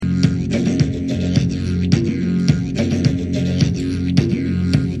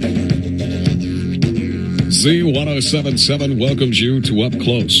Z1077 welcomes you to Up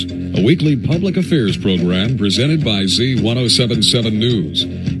Close, a weekly public affairs program presented by Z1077 News.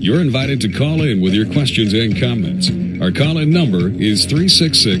 You're invited to call in with your questions and comments. Our call-in number is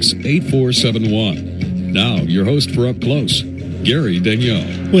 366-8471. Now, your host for Up Close, Gary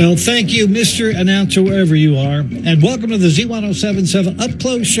Daigneault. Well, thank you, Mr. Announcer, wherever you are, and welcome to the Z1077 Up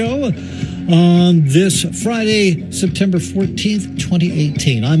Close show on this Friday, September 14th,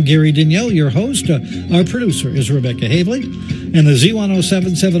 2018. I'm Gary Daigneault, your host. Our producer is Rebecca Havley, and the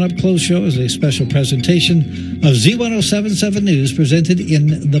Z1077 Up Close show is a special presentation of Z1077 News presented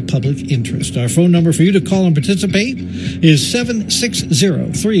in the public interest. Our phone number for you to call and participate is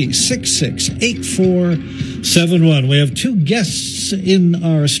 760-366-8471. We have two guests in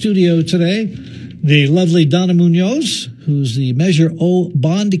our studio today. The lovely Donna Munoz, who's the Measure O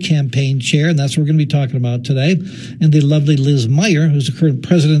Bond Campaign Chair, and that's what we're going to be talking about today, and the lovely Liz Meyer, who's the current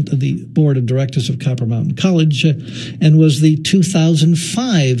president of the Board of Directors of Copper Mountain College, and was the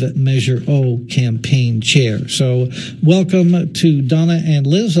 2005 Measure O Campaign Chair. So welcome to Donna and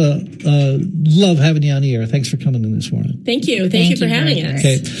Liz. Love having you on the air. Thanks for coming in this morning. Thank you. Thank you for having us.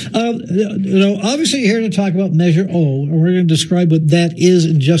 Okay. Obviously you're here to talk about Measure O, and we're going to describe what that is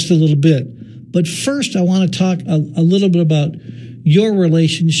in just a little bit. But first, I want to talk a little bit about your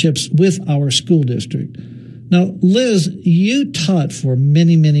relationships with our school district. Now, Liz, you taught for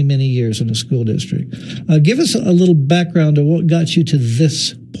many, many, many years in the school district. Give us a little background of what got you to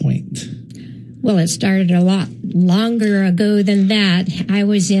this point. Well, it started a lot longer ago than that. I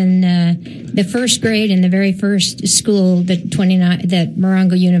was in the first grade in the very first school that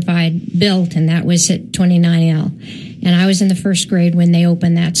Morongo Unified built, and that was at 29L. And I was in the first grade when they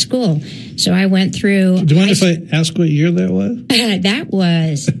opened that school. So I went through... Do you mind if I ask what year that was? That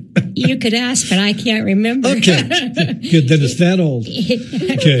was... You could ask, but I can't remember. Okay. Good. Then it's that old.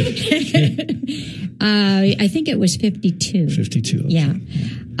 Okay. I think it was 52. 52. Okay. Yeah.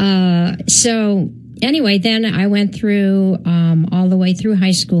 So anyway, then I went through all the way through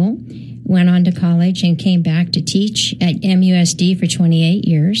high school, went on to college, and came back to teach at MUSD for 28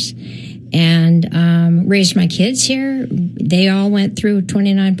 years. And raised my kids here. They all went through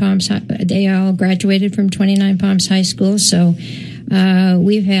 29 Palms. They all graduated from 29 Palms High School. So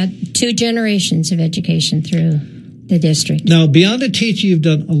we've had two generations of education through the district. Now, beyond the teaching, you've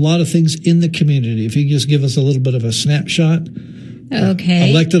done a lot of things in the community. If you could just give us a little bit of a snapshot.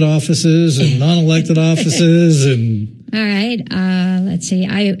 Okay. Elected offices and non-elected offices and... All right. Let's see.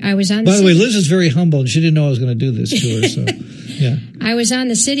 I was on... By the way, Liz is very humble, and she didn't know I was going to do this to her, so... Yeah. I was on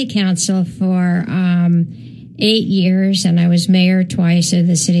the city council for 8 years, and I was mayor twice of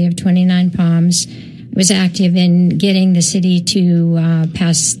the city of 29 Palms. I was active in getting the city to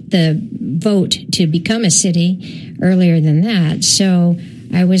pass the vote to become a city earlier than that. So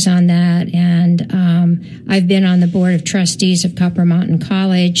I was on that, and I've been on the board of trustees of Copper Mountain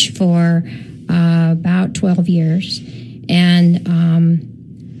College for about 12 years. And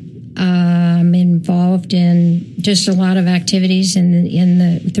I'm involved in just a lot of activities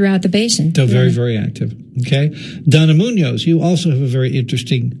throughout the basin. So very, very active. Okay. Donna Munoz, you also have a very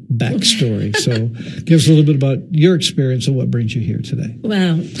interesting backstory. So give us a little bit about your experience and what brings you here today.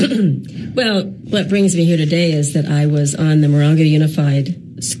 Well, what brings me here today is that I was on the Morongo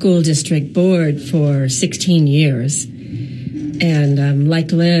Unified School District Board for 16 years. And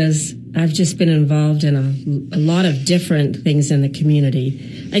like Liz, I've just been involved in a lot of different things in the community.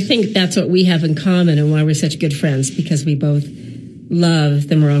 I think that's what we have in common and why we're such good friends, because we both love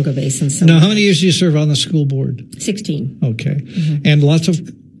the Morongo Basin so much. Now, how many years do you serve on the school board? 16. Okay. Mm-hmm. And lots of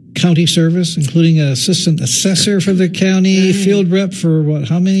county service, including an assistant assessor for the county, field rep for what,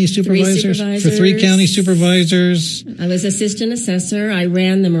 how many supervisors? 3 supervisors. For 3 county supervisors. I was assistant assessor. I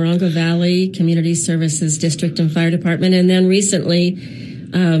ran the Morongo Valley Community Services District and Fire Department, and then recently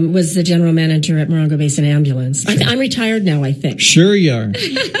was the general manager at Morongo Basin Ambulance. Sure. I'm retired now, I think. Sure you are.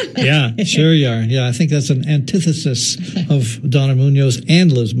 Yeah, sure you are. Yeah, I think that's an antithesis of Donna Munoz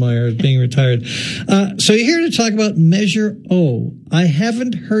and Liz Meyer being retired. So you're here to talk about Measure O. I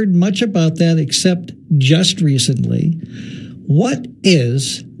haven't heard much about that except just recently. What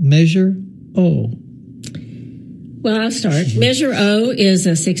is Measure O? Well, I'll start. Measure O is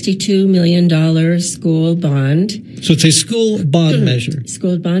a $62 million school bond. So it's a school bond measure.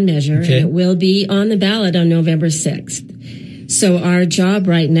 School bond measure. Okay. And it will be on the ballot on November 6th. So our job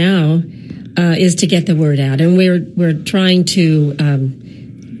right now is to get the word out. And we're trying to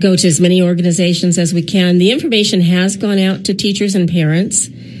go to as many organizations as we can. The information has gone out to teachers and parents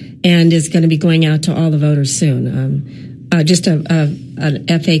and is going to be going out to all the voters soon. Just an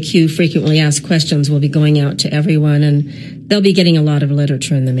FAQ, frequently asked questions, will be going out to everyone, and they'll be getting a lot of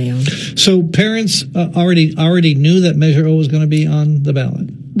literature in the mail. So parents already knew that Measure O was going to be on the ballot.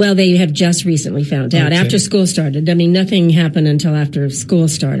 Well, they have just recently found out after school started. I mean, nothing happened until after school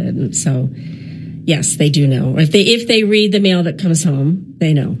started, and so yes, they do know. If they read the mail that comes home,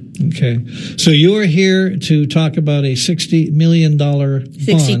 they know. Okay, so you are here to talk about a $60 million bond,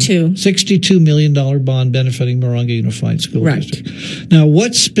 $62 million bond benefiting Morongo Unified School District. Now,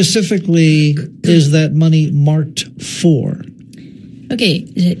 what specifically is that money marked for? Okay,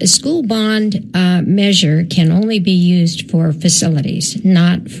 a school bond measure can only be used for facilities,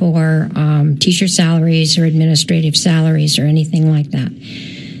 not for teacher salaries or administrative salaries or anything like that.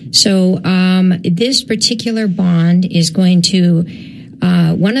 So this particular bond is going to,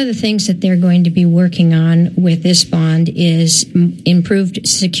 one of the things that they're going to be working on with this bond is improved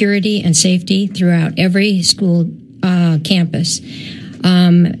security and safety throughout every school campus.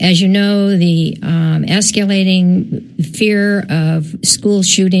 As you know, the escalating fear of school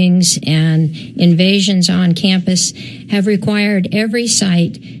shootings and invasions on campus have required every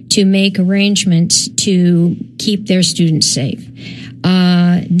site to make arrangements to keep their students safe.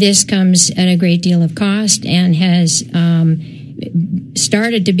 This comes at a great deal of cost and has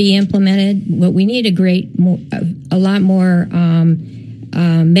started to be implemented. What we need a lot more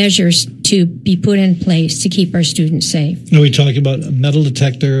measures to be put in place to keep our students safe. Are we talking about metal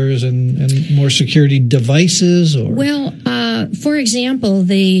detectors and more security devices? Or? Well, for example,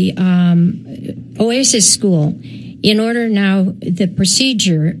 the Oasis School, the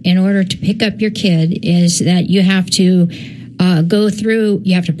procedure in order to pick up your kid is that you have to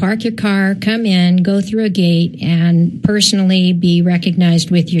you have to park your car, come in, go through a gate, and personally be recognized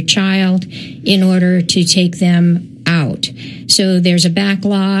with your child in order to take them out. So there's a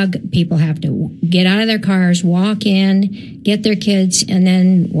backlog. People have to get out of their cars, walk in, get their kids, and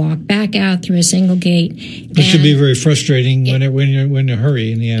then walk back out through a single gate. It should be very frustrating when you're in a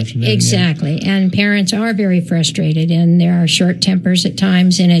hurry in the afternoon. Exactly, yeah. And parents are very frustrated, and there are short tempers at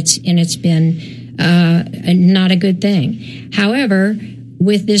times, and it's been not a good thing. However,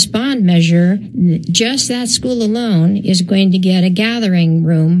 with this bond measure, just that school alone is going to get a gathering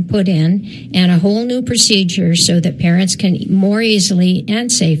room put in and a whole new procedure so that parents can more easily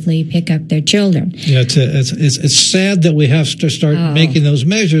and safely pick up their children. Yeah, it's sad that we have to start making those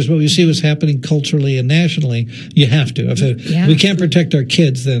measures, but we see what's happening culturally and nationally. You have to. If we can't protect our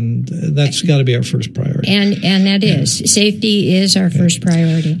kids, then that's got to be our first priority. And that is. Safety is our first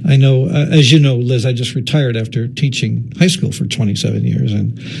priority. I know, as you know, Liz, I just retired after teaching high school for 27 years.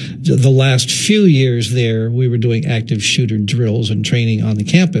 And the last few years there, we were doing active shooter drills and training on the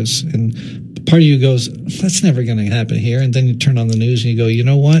campus. And part of you goes, that's never going to happen here. And then you turn on the news and you go, you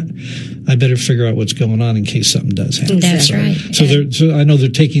know what? I better figure out what's going on in case something does happen. That's right. So I know they're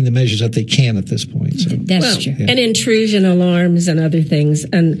taking the measures that they can at this point. So. That's true. And intrusion alarms and other things.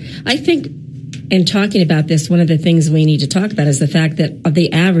 And I think in talking about this, one of the things we need to talk about is the fact that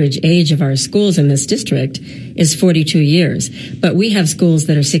the average age of our schools in this district is 42 years. But we have schools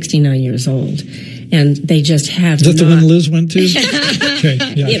that are 69 years old. And they just have Is that the one Liz went to? Okay,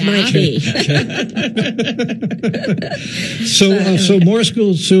 yeah. It might be. So more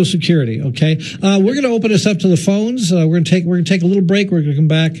Social Security. Okay, we're going to open this up to the phones. We're going to take a little break. We're going to come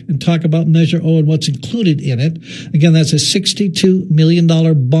back and talk about Measure O and what's included in it. Again, that's a $62 million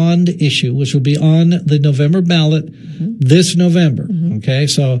bond issue, which will be on the November ballot this November. Okay,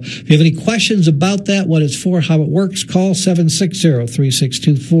 so if you have any questions about that, what it's for, how it works, call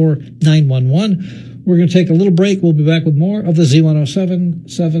 760-3624-911. We're going to take a little break. We'll be back with more of the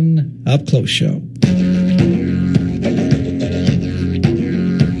Z107.7 Up Close Show.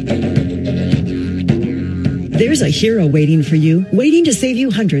 There's a hero waiting for you, waiting to save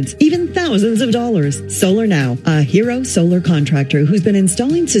you hundreds, even thousands of dollars. Solar Now, a hero solar contractor who's been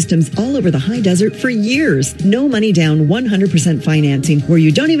installing systems all over the high desert for years. No money down, 100% financing, where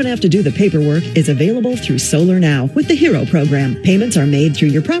you don't even have to do the paperwork, is available through Solar Now with the Hero program. Payments are made through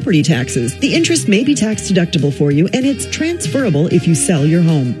your property taxes. The interest may be tax deductible for you, and it's transferable if you sell your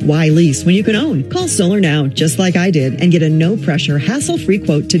home. Why lease when you can own? Call Solar Now, just like I did, and get a no-pressure, hassle-free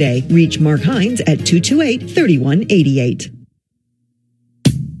quote today. Reach Mark Hines at 228-3188.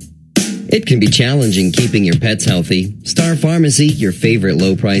 It can be challenging keeping your pets healthy. Star Pharmacy, your favorite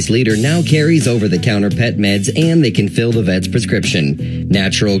low-price leader, now carries over-the-counter pet meds, and they can fill the vet's prescription.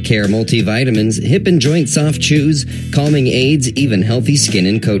 Natural Care multivitamins, hip and joint soft chews, calming aids, even healthy skin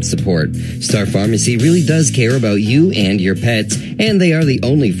and coat support. Star Pharmacy really does care about you and your pets, and they are the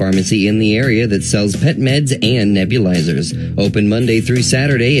only pharmacy in the area that sells pet meds and nebulizers. Open Monday through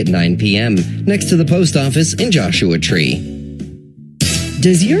Saturday at 9 p.m. next to the post office in Joshua Tree.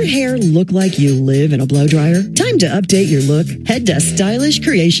 Does your hair look like you live in a blow dryer? Time to update your look. Head to Stylish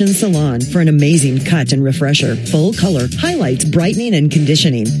Creation Salon for an amazing cut and refresher. Full color, highlights, brightening, and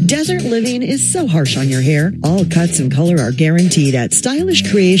conditioning. Desert living is so harsh on your hair. All cuts and color are guaranteed at Stylish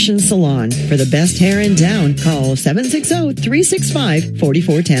Creation Salon. For the best hair in town, call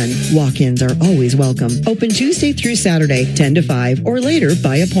 760-365-4410. Walk-ins are always welcome. Open Tuesday through Saturday, 10 to 5, or later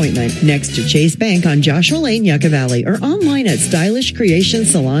by appointment. Next to Chase Bank on Joshua Lane, Yucca Valley, or online at stylishcreationsalon.com.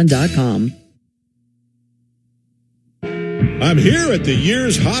 I'm here at the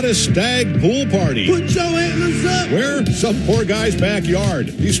year's hottest stag pool party. Put your antlers up! Where? Some poor guy's backyard.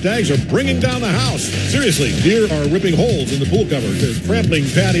 These stags are bringing down the house. Seriously, deer are ripping holes in the pool cover. They're trampling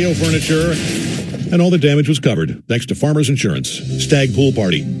patio furniture. And all the damage was covered, thanks to Farmers Insurance. Stag Pool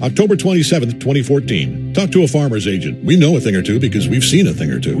Party, October 27th, 2014. Talk to a farmer's agent. We know a thing or two because we've seen a thing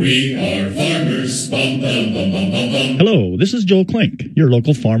or two. We are farmers. Bum, bum, bum, bum, bum, bum. Hello, this is Joel Klink, your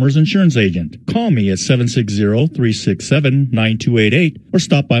local Farmers Insurance agent. Call me at 760-367-9288 or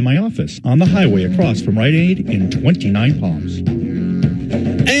stop by my office on the highway across from Rite Aid in 29 Palms.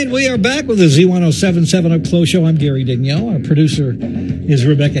 And we are back with the Z1077 Up Close Show. I'm Gary Daigneault. Our producer is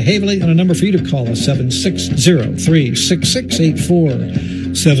Rebecca Haverly. And a number for you to call us,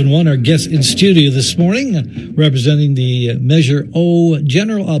 760-366-8471. Our guest in studio this morning, representing the Measure O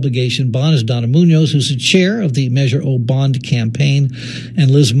General Obligation Bond, is Donna Munoz, who's the chair of the Measure O Bond campaign, and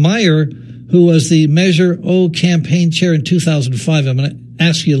Liz Meyer, who was the Measure O campaign chair in 2005. I'm going to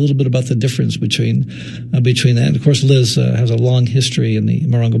ask you a little bit about the difference between that. And of course, Liz has a long history in the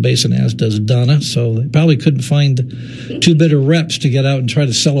Morongo Basin, as does Donna. So they probably couldn't find two better reps to get out and try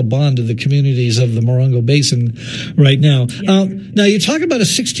to sell a bond to the communities of the Morongo Basin right now. Yeah. Now, you talk about a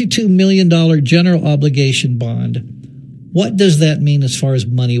 $62 million general obligation bond. What does that mean as far as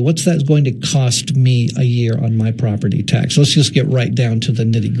money? What's that going to cost me a year on my property tax? Let's just get right down to the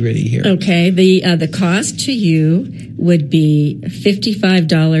nitty gritty here. Okay. The cost to you would be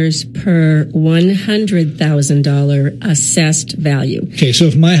 $55 per $100,000 assessed value. Okay. So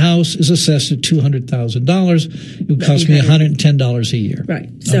if my house is assessed at $200,000, it would cost me $110 a year. Right.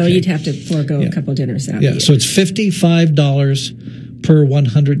 So you'd have to forego a couple dinners out. Yeah. So it's $55 per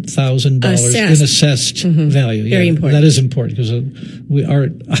 $100,000 in assessed value. Very important. That is important because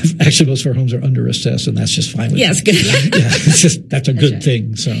actually most of our homes are under assessed, and that's just fine with me. Yes, good. That's a good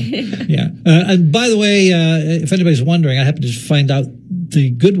thing. So, yeah. And by the way, if anybody's wondering, I happen to find out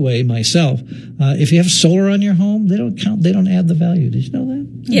the good way myself. If you have solar on your home, they don't count. They don't add the value. Did you know that?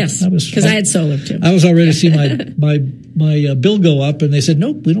 Yes, because I had solar too. I was already see my bill go up, and they said,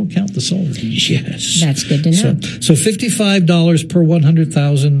 nope, we don't count the solar. Yes. That's good to know. So $55 per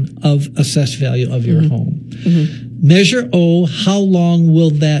 $100,000 of assessed value of your home. Mm-hmm. Measure O, how long will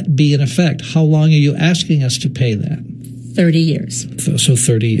that be in effect? How long are you asking us to pay that? 30 years. So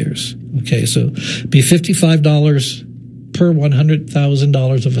 30 years. Okay, so be $55 per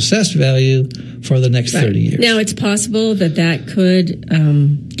 $100,000 of assessed value for the next 30 years. Now, it's possible that could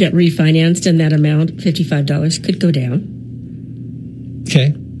get refinanced, and that amount, $55, could go down.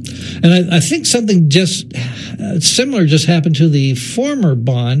 Okay. And I think something just similar just happened to the former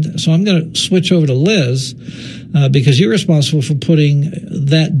bond. So I'm going to switch over to Liz because you're responsible for putting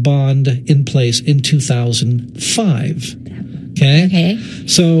that bond in place in 2005. Okay.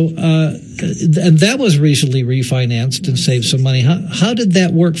 So, and that was recently refinanced and saved some money. How did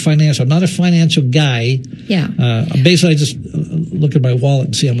that work financially? I'm not a financial guy. Yeah. Basically, I just look at my wallet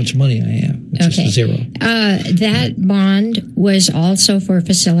and see how much money I have. It's just zero. That bond was also for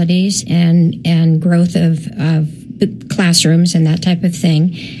facilities and growth of classrooms and that type of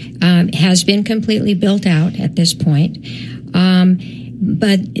thing. Has been completely built out at this point.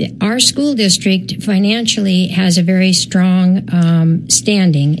 But our school district financially has a very strong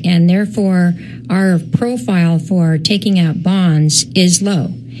standing, and therefore our profile for taking out bonds is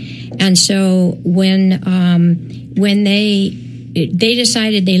low. And so when they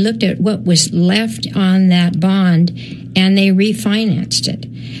decided, they looked at what was left on that bond and they refinanced it.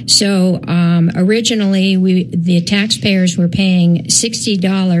 So originally the taxpayers were paying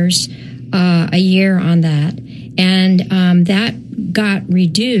 $60 a year on that, and that got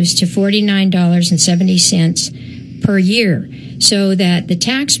reduced to $49.70 per year, so that the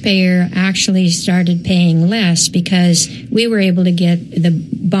taxpayer actually started paying less because we were able to get the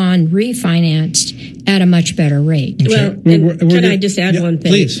bond refinanced at a much better rate. Well, can I just add one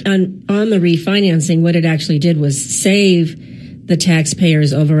thing? Please. On the refinancing, what it actually did was save the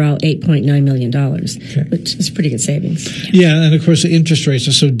taxpayers overall $8.9 million, which is pretty good savings. Yeah, and of course the interest rates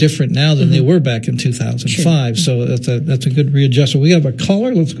are so different now than they were back in 2005. So that's a good readjustment. We have a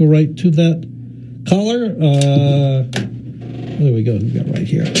caller. Let's go right to that caller. There we go. We've got right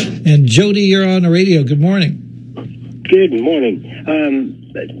here. And Jody, you're on the radio. Good morning. Good morning.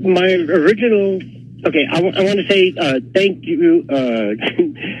 My original... Okay, I want to say thank you,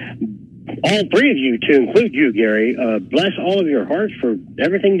 all three of you, to include you, Gary. Bless all of your hearts for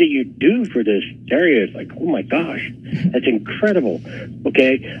everything that you do for this area. It's like, oh my gosh, that's incredible.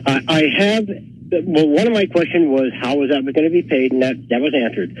 Okay, I have... Well, one of my questions was how was that going to be paid, and that was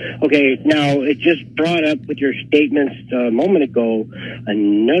answered. Okay, now it just brought up with your statements a moment ago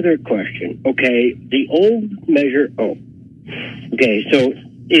another question. Okay, the old Measure O. Okay, so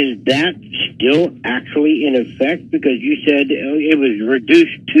is that still actually in effect? Because you said it was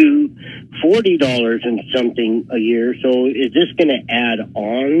reduced to $40 and something a year. So is this going to add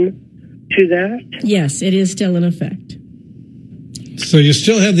on to that? Yes, it is still in effect. So you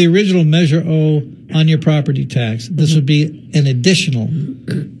still have the original Measure O on your property tax. This would be an additional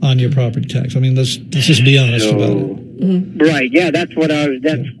on your property tax. I mean, let's just be honest about it. Right. Yeah, that's what I was.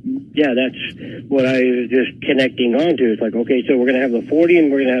 That's what I was just connecting on to. It's like, okay, so we're going to have the 40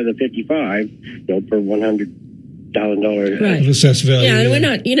 and we're going to have the 55, per $100,000 right. of assessed value. Yeah, and we're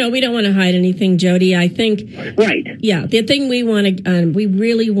not. We don't want to hide anything, Jody. I think. Right. Yeah, the thing we want to, we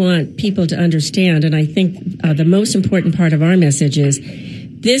really want people to understand, and I think the most important part of our message is,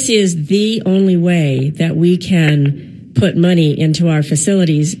 this is the only way that we can put money into our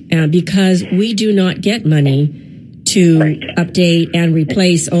facilities, because we do not get money to update and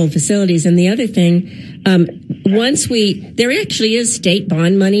replace old facilities. And the other thing, there actually is state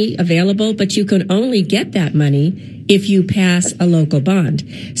bond money available, but you can only get that money if you pass a local bond.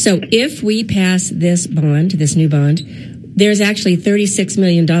 So if we pass this new bond, there's actually $36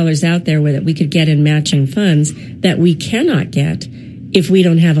 million out there that we could get in matching funds that we cannot get if we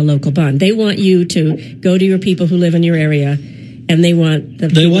don't have a local bond. They want you to go to your people who live in your area, and they want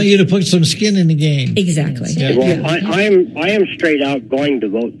you to put some skin in the game. Exactly. Yeah. Well, I am straight out going to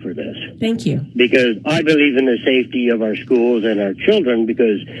vote for this. Thank you. Because I believe in the safety of our schools and our children,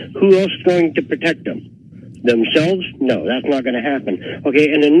 because who else is going to protect them? Themselves? No, that's not going to happen.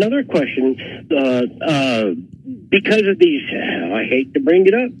 Okay, and another question, because of these, I hate to bring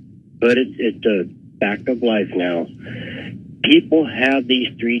it up, but it's a fact of life now. People have these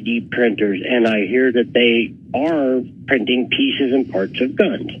 3D printers, and I hear that they are printing pieces and parts of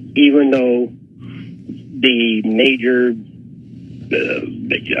guns, even though the major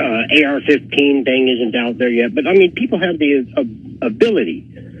AR-15 thing isn't out there yet. But, I mean, people have the ability,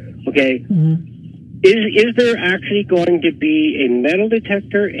 okay? Mm-hmm. Is there actually going to be a metal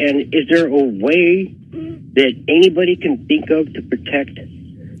detector, and is there a way that anybody can think of to protect?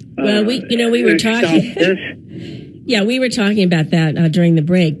 Well, we were talking. Yeah, we were talking about that during the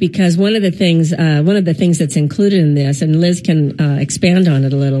break, because one of the things that's included in this, and Liz can expand on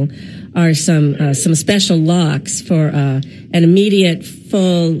it a little, are some special locks for an immediate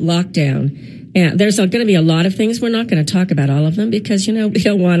full lockdown. And there's going to be a lot of things. We're not going to talk about all of them because, we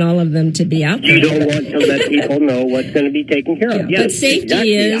don't want all of them to be out there. You don't want to let people know what's going to be taken care of. Yeah, but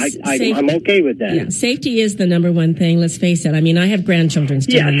safety is... I'm okay with that. Yeah, safety is the number one thing. Let's face it. I mean, I have grandchildren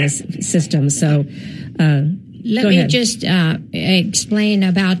still in this system, so... Let me just explain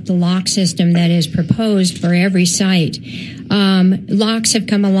about the lock system that is proposed for every site. Locks have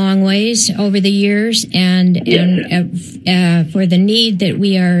come a long ways over the years, and for the need that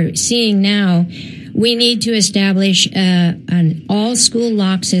we are seeing now, we need to establish an all-school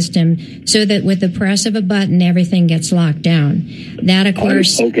lock system so that with the press of a button, everything gets locked down. That, of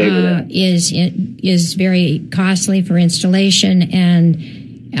course, is very costly for installation,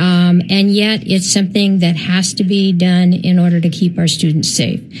 and yet it's something that has to be done in order to keep our students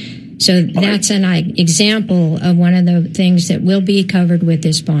safe. So that's an example of one of the things that will be covered with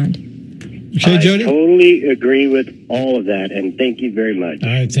this bond. Okay, Jody? I totally agree with all of that, and thank you very much. All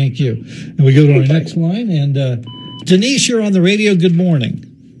right, thank you. And we go to our next line, and Denise, you're on the radio. Good morning.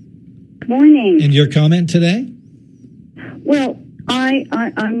 Good morning. And your comment today? Well,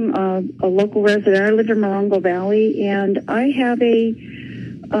 I'm a local resident. I live in Morongo Valley, and I have a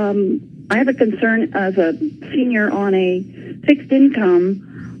concern as a senior on a fixed income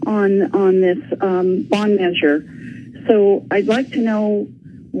on this bond measure. So I'd like to know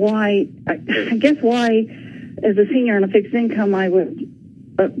why. I guess why, as a senior on a fixed income, I would.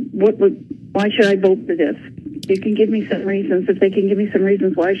 Why should I vote for this? You can give me some reasons. If they can give me some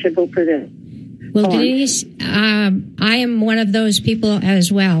reasons why I should vote for this. Well, Denise, I am one of those people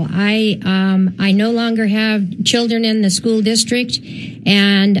as well. I no longer have children in the school district,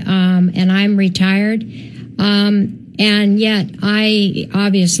 and I'm retired. And yet I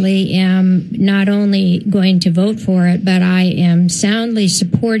obviously am not only going to vote for it, but I am soundly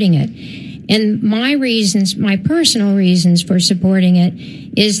supporting it. And my personal reasons for supporting it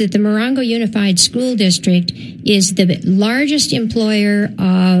is that the Morongo Unified School District is the largest employer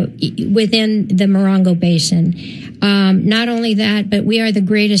within the Morongo Basin. Not only that, but we are the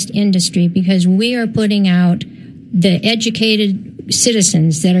greatest industry because we are putting out the educated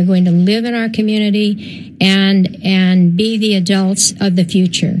citizens that are going to live in our community and be the adults of the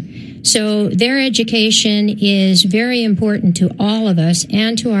future. So their education is very important to all of us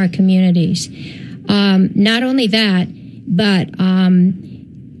and to our communities. Not only that, but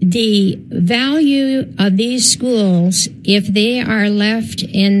the value of these schools, if they are left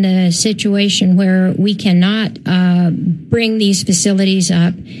in the situation where we cannot bring these facilities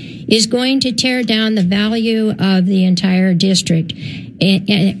up, is going to tear down the value of the entire district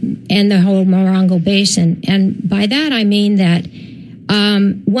and the whole Morongo Basin. And by that I mean that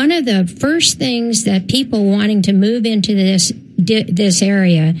one of the first things that people wanting to move into this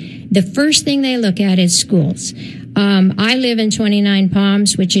area, the first thing they look at is schools. I live in 29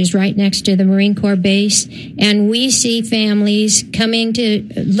 Palms, which is right next to the Marine Corps base, and we see families coming to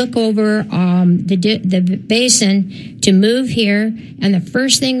look over the basin to move here, and the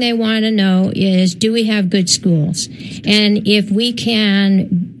first thing they want to know is, do we have good schools? And if we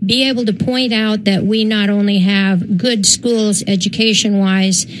can be able to point out that we not only have good schools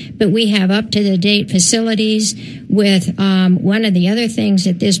education-wise, but we have up-to-the-date facilities with one of the other things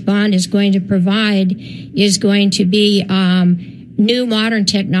that this bond is going to provide is going to be new modern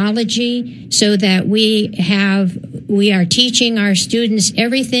technology so that we are teaching our students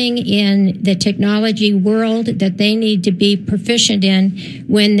everything in the technology world that they need to be proficient in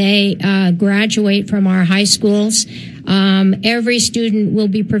when they graduate from our high schools. Every student will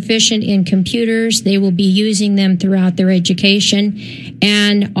be proficient in computers. They will be using them throughout their education.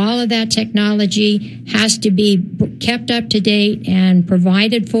 And all of that technology has to be kept up to date and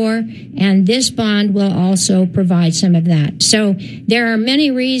provided for. And this bond will also provide some of that. So there are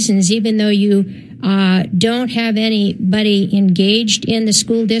many reasons, even though you don't have anybody engaged in the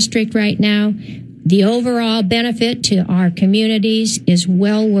school district right now, the overall benefit to our communities is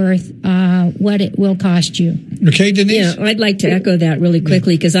well worth what it will cost you. Okay, Denise? Yeah, I'd like to echo that really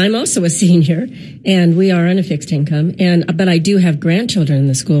quickly because I'm also a senior and we are on a fixed income. But I do have grandchildren in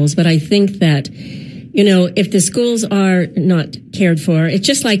the schools. But I think that, if the schools are not cared for, it's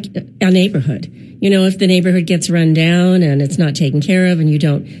just like a neighborhood. If the neighborhood gets run down and it's not taken care of and you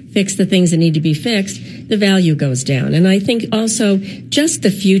don't fix the things that need to be fixed, the value goes down. And I think also just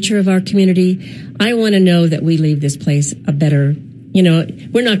the future of our community, I want to know that we leave this place a better,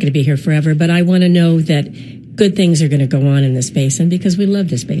 we're not going to be here forever, but I want to know that good things are going to go on in this basin because we love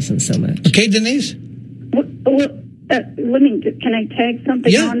this basin so much. Okay, Denise? Well, can I tag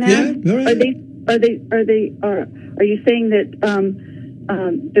something on that? Yeah, all right. Are you saying that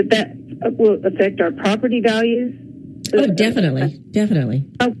that will affect our property values? Oh, definitely.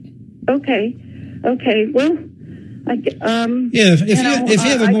 Oh, okay. Well, if you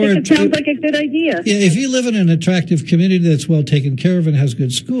have a more, it sounds like a good idea. Yeah, if you live in an attractive community that's well taken care of and has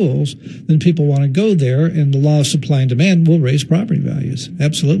good schools, then people want to go there, and the law of supply and demand will raise property values.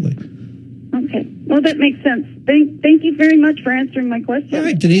 Absolutely. Okay. Well, that makes sense. Thank you very much for answering my question. All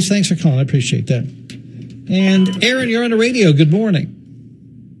right, Denise, thanks for calling. I appreciate that. And Aaron, you're on the radio. Good morning.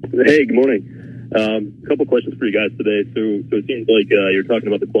 Hey, good morning. A couple questions for you guys today. So it seems like you're talking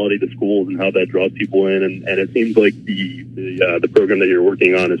about the quality of the schools and how that draws people in, and it seems like the program that you're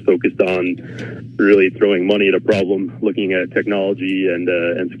working on is focused on really throwing money at a problem, looking at technology and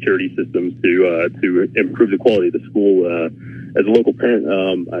security systems to improve the quality of the school. As a local parent,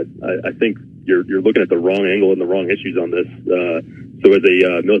 I think you're looking at the wrong angle and the wrong issues on this. So as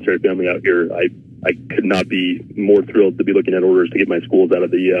a military family out here, I could not be more thrilled to be looking at orders to get my schools out of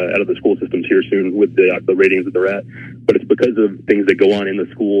the school systems here soon with the ratings that they're at. But it's because of things that go on in the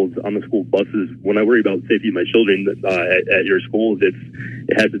schools, on the school buses. When I worry about safety of my children at your schools, it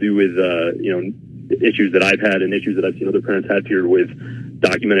has to do with issues that I've had and issues that I've seen other parents have here with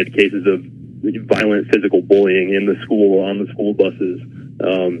documented cases of violent physical bullying in the school, on the school buses,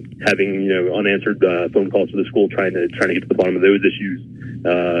 having unanswered phone calls to the school trying to get to the bottom of those issues.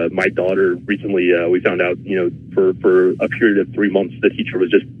 My daughter recently, we found out, for a period of 3 months, the teacher was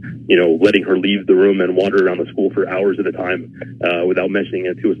just, letting her leave the room and wander around the school for hours at a time, without mentioning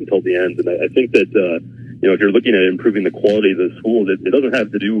it to us until the end. And I think that, if you're looking at improving the quality of the schools, it doesn't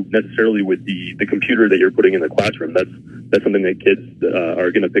have to do necessarily with the computer that you're putting in the classroom. That's something that kids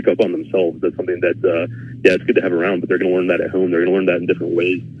are going to pick up on themselves. That's something that, it's good to have around, but they're going to learn that at home. They're going to learn that in different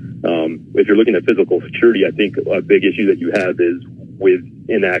ways. If you're looking at physical security, I think a big issue that you have is with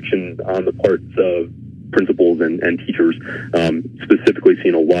inaction on the parts of principals and teachers, specifically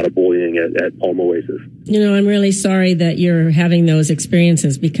seeing a lot of bullying at Palm Oasis. I'm really sorry that you're having those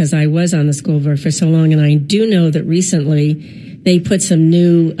experiences, because I was on the school board for so long, and I do know that recently they put some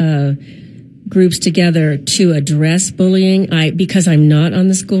new groups together to address bullying. Because I'm not on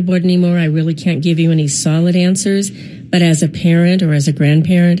the school board anymore, I really can't give you any solid answers. But as a parent or as a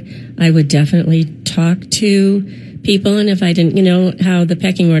grandparent, I would definitely talk to people. And if I didn't, how the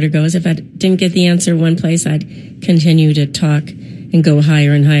pecking order goes, if I didn't get the answer one place, I'd continue to talk and go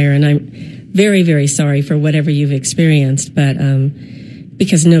higher and higher. And I'm very, very sorry for whatever you've experienced, but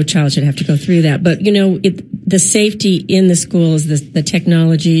because no child should have to go through that. But, the safety in the schools, the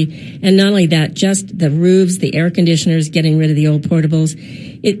technology, and not only that, just the roofs, the air conditioners, getting rid of the old portables.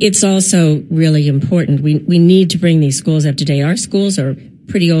 It's also really important. We need to bring these schools up to date. Our schools are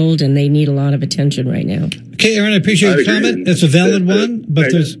pretty old, and they need a lot of attention right now. Okay, Aaron, I appreciate your comment. It's a valid one, but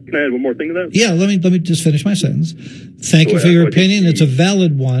can I add one more thing to that? Yeah, let me just finish my sentence. Thank you for your opinion. It's a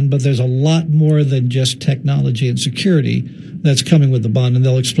valid one, but there's a lot more than just technology and security that's coming with the bond, and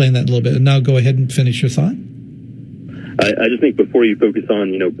they'll explain that in a little bit. And now go ahead and finish your thought. I just think before you focus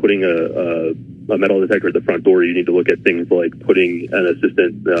on, putting a metal detector at the front door, you need to look at things like putting an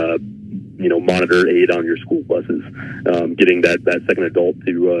assistant, monitor aid on your school buses, getting that second adult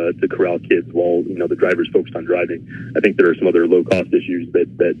to corral kids while, the driver's focused on driving. I think there are some other low-cost issues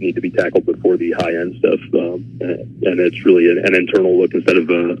that need to be tackled before the high-end stuff, and it's really an internal look instead of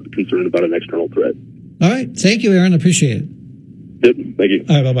a concern about an external threat. All right. Thank you, Aaron. I appreciate it. Yep. Thank you.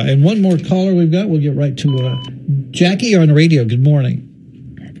 All right, bye-bye. And one more caller we've got. We'll get right to Jackie. You're on the radio. Good morning.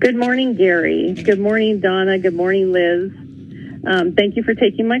 Good morning, Gary. Good morning, Donna. Good morning, Liz. Thank you for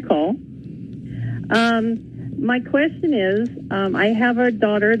taking my call. My question is, I have a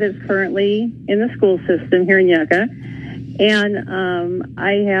daughter that's currently in the school system here in Yucca, and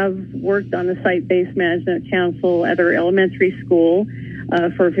I have worked on the site-based management council at our elementary school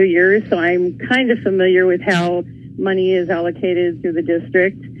for a few years, so I'm kind of familiar with how money is allocated through the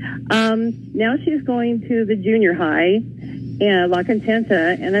district. Now she's going to the junior high in La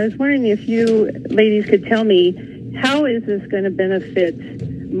Contenta, and I was wondering if you ladies could tell me, how is this going to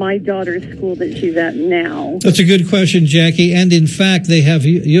benefit my daughter's school that she's at now? That's a good question, Jackie. And in fact, they have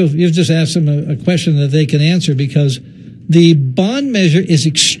you've just asked them a question that they can answer, because the bond measure is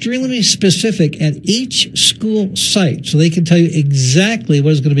extremely specific at each school site. So they can tell you exactly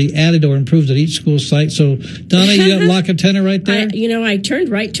what is going to be added or improved at each school site. So, Donna, you got La Contenta right there? I turned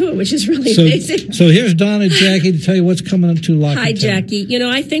right to it, which is really amazing. So here's Donna and Jackie to tell you what's coming up to La Contenta. Hi, Jackie.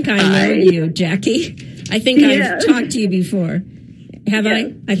 I think I know you, Jackie. I think I've talked to you before. Have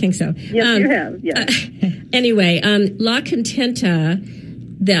I? I think so. Yes, you have. Yes. Anyway, La Contenta,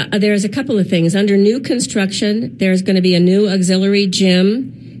 there's a couple of things. Under new construction, there's going to be a new auxiliary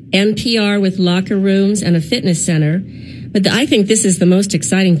gym, NPR with locker rooms, and a fitness center. But I think this is the most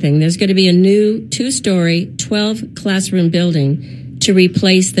exciting thing. There's going to be a new 2-story, 12-classroom building to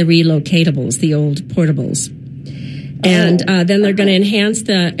replace the relocatables, the old portables. And then they're going to enhance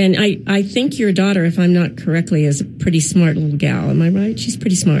and I think your daughter, if I'm not correctly, is a pretty smart little gal. Am I right? She's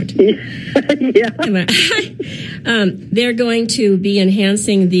pretty smart. Yeah. They're going to be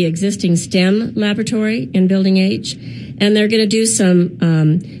enhancing the existing STEM laboratory in Building H, and they're going to do some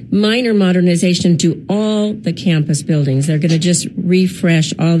minor modernization to all the campus buildings. They're going to just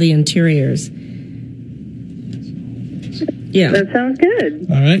refresh all the interiors. Yeah, that sounds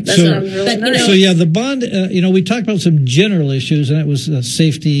good. All right. That sounds really nice. So yeah, the bond, we talked about some general issues, and that was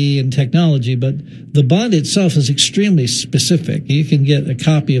safety and technology, but the bond itself is extremely specific. You can get a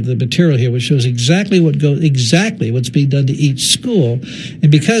copy of the material here, which shows exactly what's being done to each school. And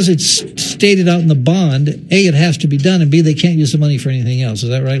because it's stated out in the bond, A, it has to be done, and B, they can't use the money for anything else. Is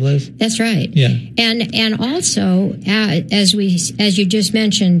that right, Liz? That's right. Yeah. And also, as you just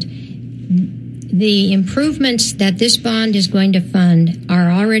mentioned, the improvements that this bond is going to fund are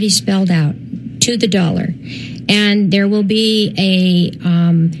already spelled out to the dollar. And there will be a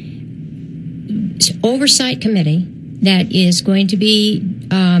oversight committee that is going to be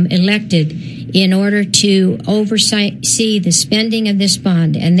elected in order to see the spending of this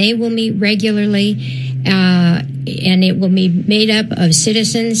bond. And they will meet regularly, and it will be made up of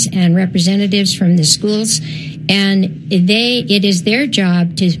citizens and representatives from the schools. And it is their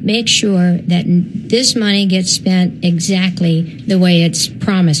job to make sure that this money gets spent exactly the way it's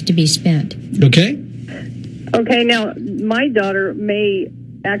promised to be spent. Okay. Okay, now, my daughter may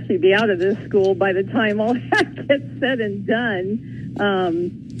actually be out of this school by the time all that gets said and done.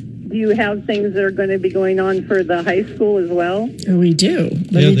 do you have things that are going to be going on for the high school as well? We do.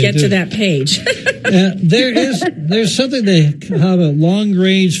 Let me get to that page. There's something they have a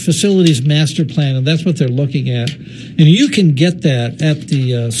long-range facilities master plan, and that's what they're looking at. And you can get that at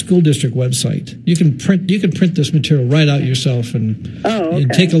the school district website. You can print this material right out yourself and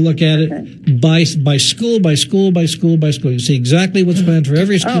take a look at it by school, by school, by school, by school. You see exactly what's planned for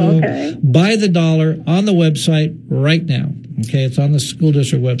every school by the dollar on the website right now. Okay, it's on the school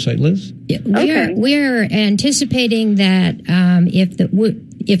district website. Liz? Yeah, we're anticipating that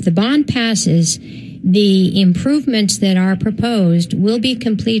if the bond passes, the improvements that are proposed will be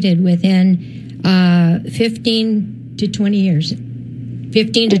completed within 15 to 20 years.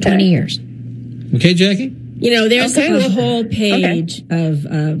 15 to 20 years. Okay, Jackie? There's a whole page of,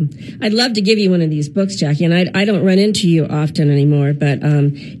 I'd love to give you one of these books, Jackie, and I don't run into you often anymore, but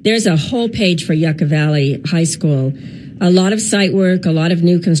there's a whole page for Yucca Valley High School. A lot of site work, a lot of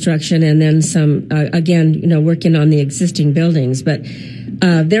new construction, and then some, working on the existing buildings. But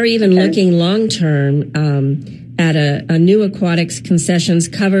they're even looking long-term at a new aquatics concessions,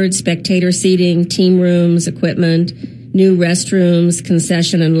 covered spectator seating, team rooms, equipment, new restrooms,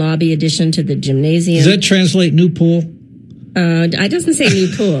 concession and lobby addition to the gymnasium. Does that translate new pool? It doesn't say new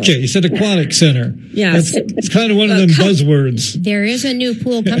pool. Okay, you said aquatic center. Yeah. It's kind of one of them buzzwords. There is a new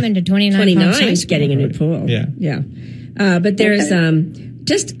pool coming to 29 29 is getting a new pool. Yeah. But there's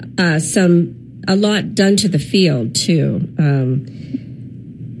just a lot done to the field, too.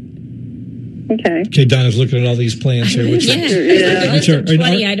 Okay, Donna's looking at all these plans here. Which are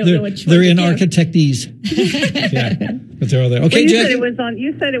 20, I don't know which one. They're in architectese. Yeah, but they're all there. Okay, well, Jackie.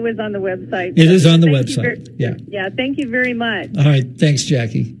 You said it was on the website. It is on the website. Yeah, thank you very much. All right, thanks,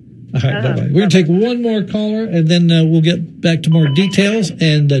 Jackie. All right, bye-bye. We're going to take one more caller, and then we'll get back to more details.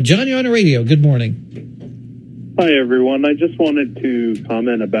 And John, you're on the radio. Good morning. Hi, everyone. I just wanted to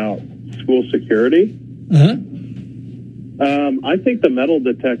comment about school security. I think the metal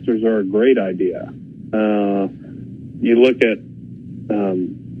detectors are a great idea. You look at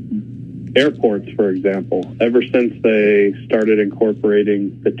airports, for example. Ever since they started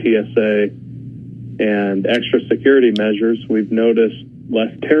incorporating the TSA and extra security measures, we've noticed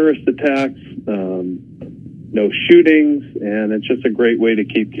less terrorist attacks, no shootings, and it's just a great way to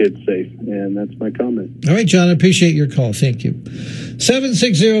keep kids safe. And that's my comment. All right, John, I appreciate your call. Thank you.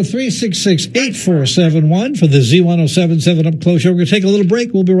 760-366-8471 for the Z1077 Up Close Show. We're going to take a little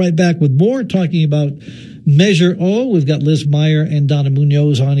break. We'll be right back with more talking about Measure O. We've got Liz Meyer and Donna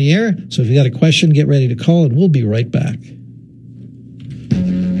Munoz on the air. So if you got a question, get ready to call, and we'll be right back.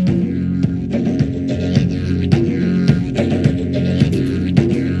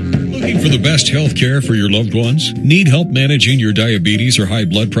 For the best health care for your loved ones? Need help managing your diabetes or high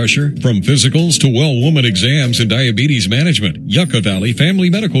blood pressure? From physicals to well-woman exams and diabetes management, Yucca Valley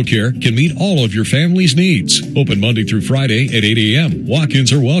Family Medical Care can meet all of your family's needs. Open Monday through Friday at 8 a.m.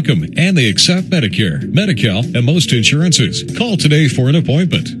 Walk-ins are welcome, and they accept Medicare, Medi-Cal, and most insurances. Call today for an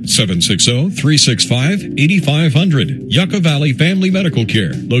appointment. 760-365-8500. Yucca Valley Family Medical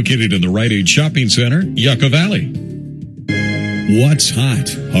Care, located in the Rite Aid Shopping Center, Yucca Valley. What's hot,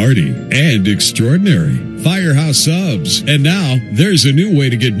 hearty, and extraordinary? Firehouse Subs. And now, there's a new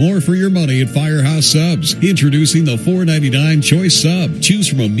way to get more for your money at Firehouse Subs. Introducing the $4.99 Choice Sub. Choose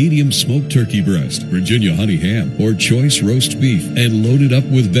from a medium smoked turkey breast, Virginia honey ham, or choice roast beef, and load it up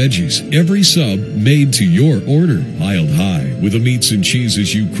with veggies. Every sub made to your order. Piled high with the meats and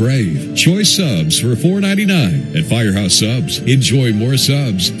cheeses you crave. Choice Subs for $4.99 at Firehouse Subs. Enjoy more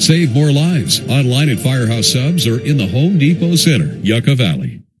subs. Save more lives. Online at Firehouse Subs or in the Home Depot Center, Yucca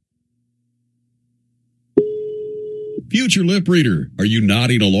Valley. Future lip reader, are you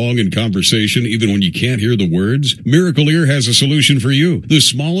nodding along in conversation even when you can't hear the words? Miracle Ear has a solution for you. The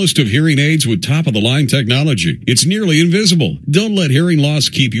smallest of hearing aids with top-of-the-line technology. It's nearly invisible. Don't let hearing loss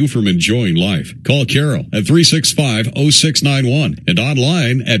keep you from enjoying life. Call Carol at 365-0691 and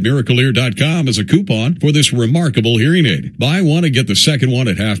online at miracleear.com as a coupon for this remarkable hearing aid. Buy one and get the second one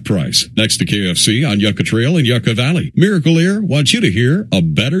at half price. Next to KFC on Yucca Trail in Yucca Valley. Miracle Ear wants you to hear a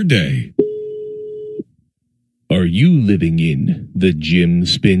better day. Are you living in the gym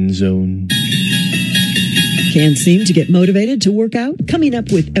spin zone? Can't seem to get motivated to work out? Coming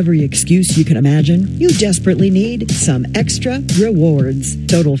up with every excuse you can imagine? You desperately need some extra rewards.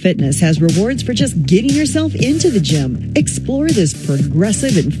 Total Fitness has rewards for just getting yourself into the gym. Explore this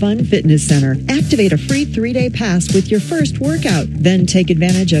progressive and fun fitness center. Activate a free 3-day pass with your first workout. Then take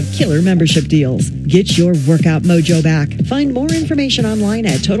advantage of killer membership deals. Get your workout mojo back. Find more information online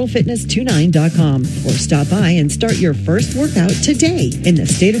at TotalFitness29.com or stop by and start your first workout today in the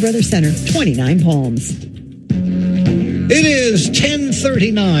Stater Brothers Center, 29 Palms. It is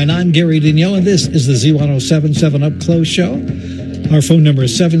 10:39. I'm Gary Vigneault, and this is the Z1077 Up Close Show. Our phone number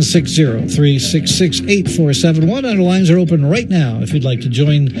is 760-366-8471, and our lines are open right now if you'd like to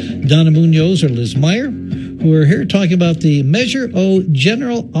join Donna Munoz or Liz Meyer, who are here talking about the Measure O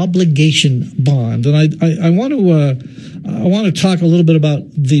General Obligation Bond. And I want to talk a little bit about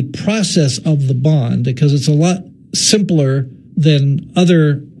the process of the bond, because it's a lot simpler than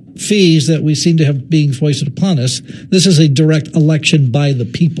other fees that we seem to have being foisted upon us. This is a direct election by the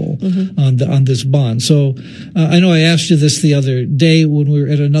people on this bond. So I know I asked you this the other day when we were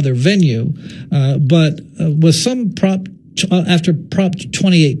at another venue, but with some after Prop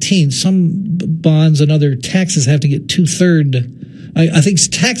 2018, some bonds and other taxes have to get 2/3. I think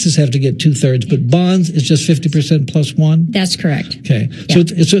taxes have to get 2/3, but bonds is just 50% plus one. That's correct. Okay, so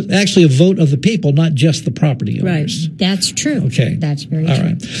it's actually a vote of the people, not just the property owners. Right. That's true. Okay, that's very true. All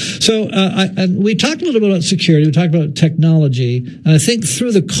right. So and we talked a little bit about security. We talked about technology, and I think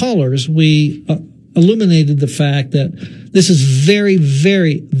through the callers we illuminated the fact that this is very,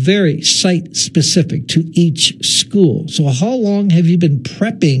 very, very site specific to each school. So how long have you been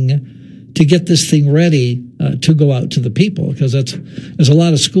prepping to get this thing ready to go out to the people? Because there's a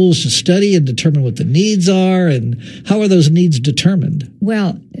lot of schools to study and determine what the needs are, and how are those needs determined?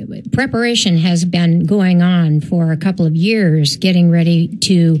 Well, preparation has been going on for a couple of years, getting ready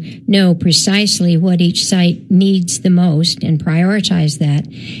to know precisely what each site needs the most and prioritize that.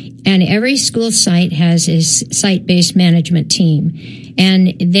 And every school site has a site-based management team,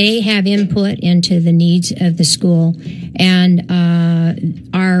 and they have input into the needs of the school. And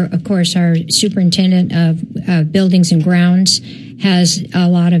our superintendent of buildings and grounds has a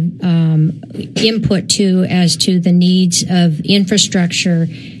lot of input too as to the needs of infrastructure.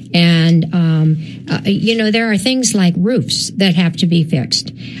 And, there are things like roofs that have to be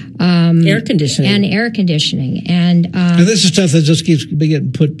fixed. Air conditioning. And air conditioning. And this is stuff that just keeps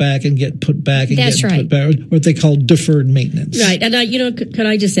getting put back and get put back and that's getting right. put back, what they call deferred maintenance. Right. And, could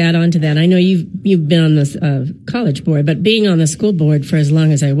I just add on to that? I know you've been on this college board, but being on the school board for as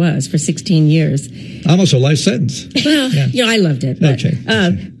long as I was, for 16 years. Almost a life sentence. Well, I loved it. But, okay.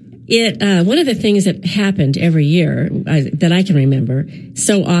 One of the things that happened every year that I can remember,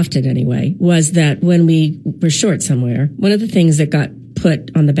 so often anyway, was that when we were short somewhere, one of the things that got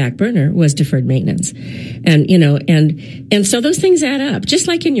put on the back burner was deferred maintenance. And so those things add up, just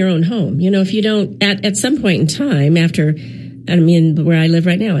like in your own home. If you don't, at some point in time after, where I live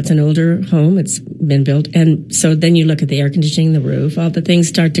right now, it's an older home. It's been built. And so then you look at the air conditioning, the roof, all the things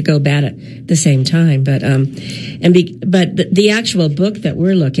start to go bad at the same time. But the actual book that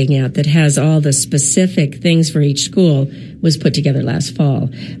we're looking at that has all the specific things for each school was put together last fall.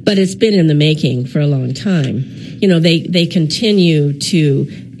 But it's been in the making for a long time. They continue to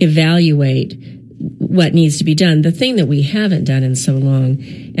evaluate what needs to be done. The thing that we haven't done in so long,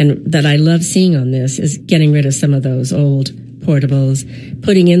 and that I love seeing on this, is getting rid of some of those old portables,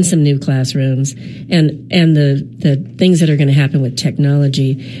 putting in some new classrooms, and the things that are going to happen with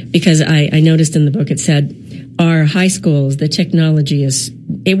technology. Because I noticed in the book it said our high schools, the technology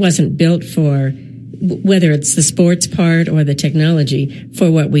it wasn't built for, whether it's the sports part or the technology,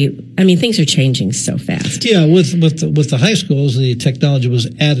 for things are changing so fast. Yeah, with the high schools, the technology was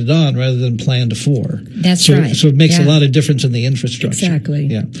added on rather than planned for. That's right. So it makes a lot of difference in the infrastructure. Exactly.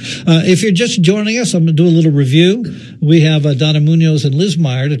 Yeah. If you're just joining us, I'm going to do a little review. We have Donna Munoz and Liz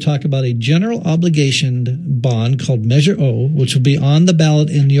Meyer to talk about a general obligation bond called Measure O, which will be on the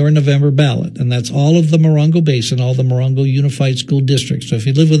ballot in your November ballot. And that's all of the Morongo Basin, all the Morongo Unified School Districts. So if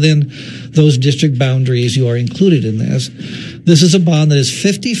you live within those district boundaries, you are included in this. This is a bond that is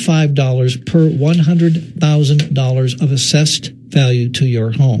 $55 per $100,000 of assessed value to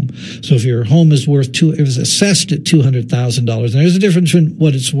your home. So if your home is assessed at $200,000, and there's a difference between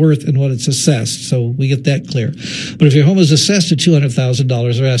what it's worth and what it's assessed, so we get that clear. But if your home is assessed at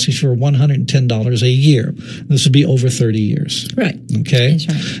 $200,000, they're asking for $110 a year. This would be over 30 years. Right. Okay. That's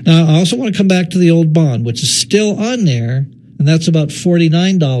right. Now, I also want to come back to the old bond, which is still on there, and that's about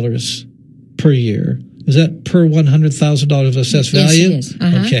 $49 per year. Is that per $100,000 of assessed value? Yes, it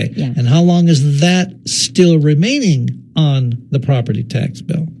is. Okay. Yeah. And how long is that still remaining on the property tax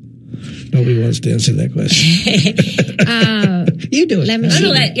bill? Nobody wants to answer that question. You do it. Let me I'm see.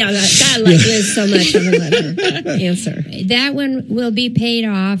 gonna let God like Liz so much. I'm gonna let her answer. That one will be paid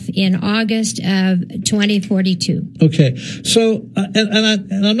off in August of 2042. Okay. So,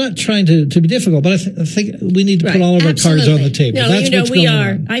 and I'm not trying to be difficult, but I think we need to put all of our cards on the table. No, That's what's we going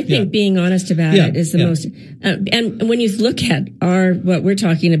are. on. I think being honest about it is the most. And when you look at what we're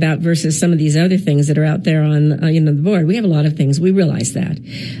talking about versus some of these other things that are out there on the board, we have a lot of things. We realize that.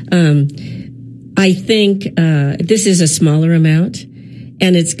 I think this is a smaller amount,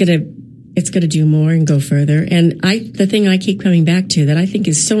 and it's gonna do more and go further. And the thing I keep coming back to that I think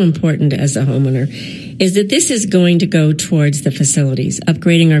is so important as a homeowner is that this is going to go towards the facilities,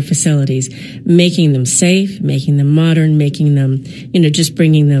 upgrading our facilities, making them safe, making them modern, making them, just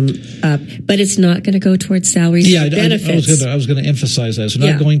bringing them up. But it's not going to go towards salaries or benefits. I was going to emphasize that. It's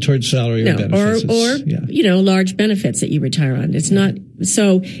not going towards salary or benefits. Or large benefits that you retire on. It's not.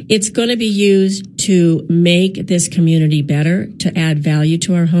 So it's going to be used to make this community better, to add value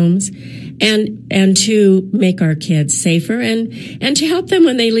to our homes, and to make our kids safer, and to help them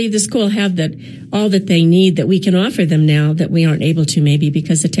when they leave the school have all that they need that we can offer them now that we aren't able to, maybe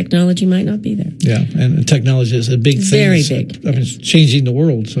because the technology might not be there. Yeah, and technology is a big thing. Very big. I mean, it's changing the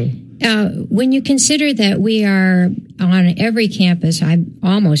world. So when you consider that we are on every campus, I'm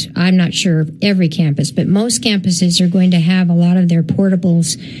not sure of every campus, but most campuses are going to have a lot of their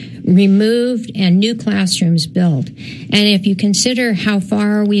portables removed and new classrooms built. And if you consider how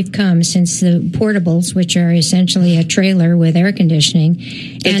far we've come since the portables, which are essentially a trailer with air conditioning.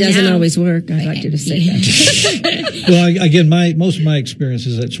 It doesn't always work. I'd like you to say that. Well, again, most of my experience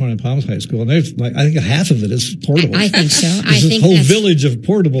is at Twin Palms High School, and there's I think half of it is portables. I think so. There's this whole village of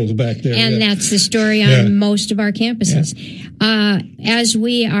portables back there. And that's the story on most of our campuses. Yeah. As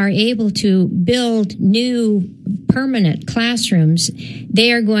we are able to build new permanent classrooms,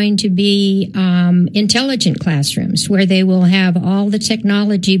 they are going to be intelligent classrooms where they will have all the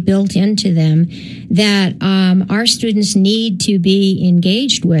technology built into them that our students need to be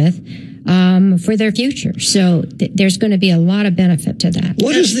engaged with for their future. So there's going to be a lot of benefit to that.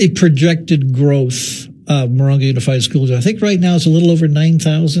 What is the projected growth of Morongo Unified Schools? I think right now it's a little over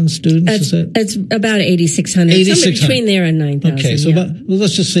 9,000 students. It's about 8,600. 8,600. Between there and 9,000. Okay, so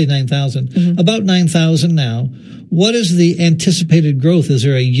let's just say 9,000. Mm-hmm. About 9,000 now. What is the anticipated growth? Is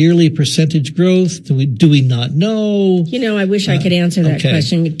there a yearly percentage growth? Do we not know? I wish I could answer that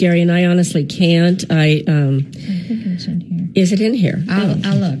question, Gary, and I honestly can't. I think it's in here. Is it in here?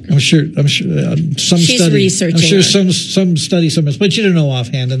 I'll look. I'm sure. Some She's study. researching. I'm sure some study, but you don't know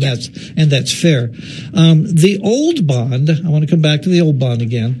offhand, and that's fair. The old bond. I want to come back to the old bond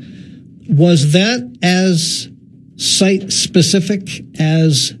again. Was that as site specific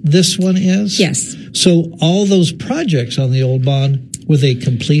as this one is? Yes. So all those projects on the old bond, were they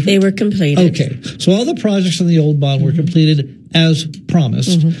completed? They were completed. Okay. So all the projects on the old bond were completed as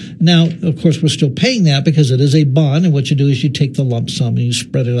promised. Mm-hmm. Now, of course, we're still paying that because it is a bond, and what you do is you take the lump sum and you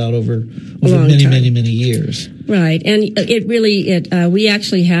spread it out over many years. Right. And we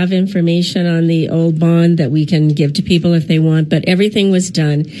actually have information on the old bond that we can give to people if they want, but everything was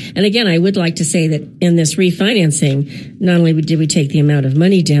done. And again, I would like to say that in this refinancing, not only did we take the amount of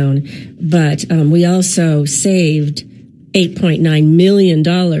money down, but we also saved $8.9 million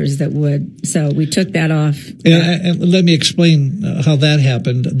so we took that off. And let me explain how that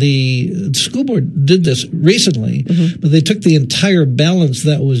happened. The school board did this recently, but they took the entire balance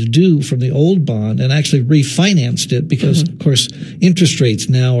that was due from the old bond and actually refinanced it because, of course, interest rates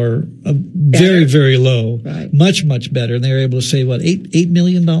now are very, very low, much better. And they were able to save, $8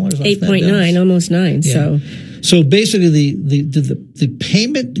 million? 8.9, almost 9. Yeah. So basically, did the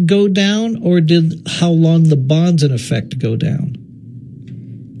payment go down, or did how long the bonds in effect go down?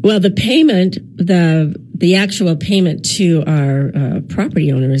 Well, the payment, the actual payment to our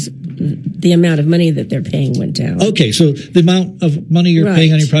property owners, the amount of money that they're paying went down. Okay, so the amount of money you're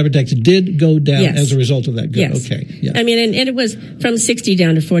paying on your property taxes did go down as a result of that. Good. Yes. Okay. Yeah. I mean, and it was from 60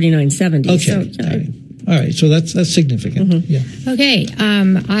 down to 49.70. Okay. So, all right, so that's significant. Mm-hmm. Yeah. Okay,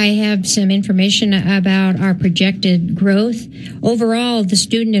 I have some information about our projected growth. Overall, the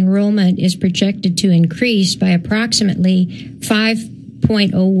student enrollment is projected to increase by approximately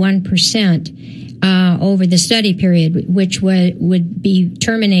 5.01% over the study period, which would be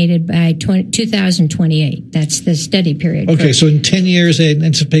terminated by 2028. That's the study period. Okay, so in 10 years, they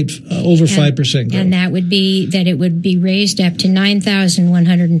anticipate over 5% growth. And that would be that it would be raised up to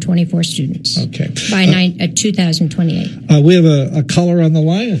 9,124 students. Okay. By 2028. We have a caller on the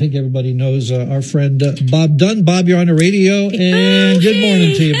line. I think everybody knows our friend Bob Dunn. Bob, you're on the radio, and good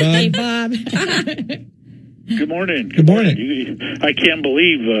morning to you, Bob. Hey, Bob. Good morning. Good morning. I can't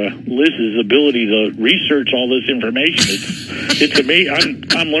believe Liz's ability to research all this information. It's amazing.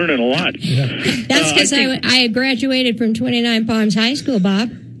 I'm learning a lot. Yeah. That's because I graduated from 29 Palms High School,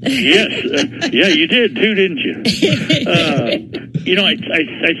 Bob. Yes. Yeah, you did too, didn't you? I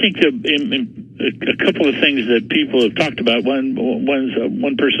think a couple of things that people have talked about. One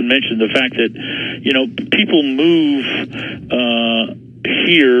person mentioned the fact that, people move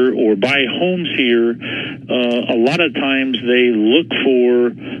here or buy homes here a lot of times they look for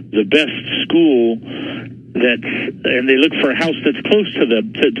the best school and they look for a house that's close to the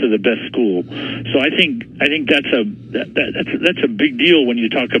best school. So I think that's a big deal when you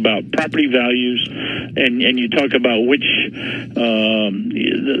talk about property values and you talk about which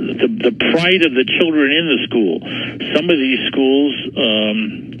the pride of the children in the school. Some of these schools,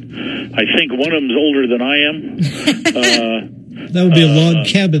 I think one of them's older than I am. That would be a log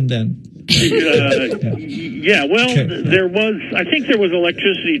cabin then. Yeah, well, I think there was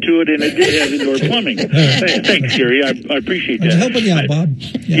electricity to it, and it did have indoor plumbing. Thanks, Gary. I appreciate that. Helping you out, Bob.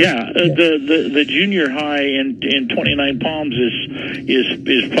 The junior high in 29 Palms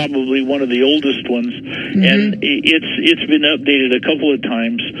is probably one of the oldest ones, and it's been updated a couple of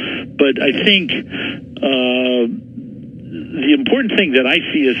times. But I think the important thing that I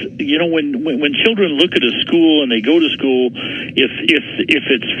see is, when children look at a school and they go to school, if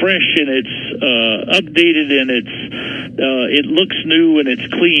it's fresh and it's updated and it looks new and it's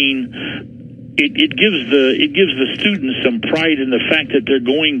clean, it gives the students some pride in the fact that they're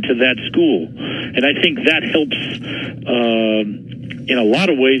going to that school, and I think that helps. In a lot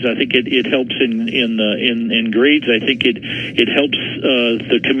of ways, I think it helps in grades. I think it helps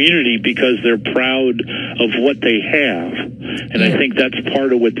the community because they're proud of what they have, and I think that's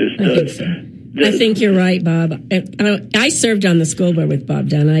part of what this does. I think you're right, Bob. I served on the school board with Bob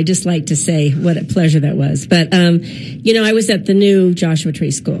Dunn, and I just like to say what a pleasure that was. But, I was at the new Joshua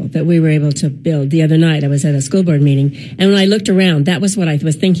Tree School that we were able to build the other night. I was at a school board meeting, and when I looked around, that was what I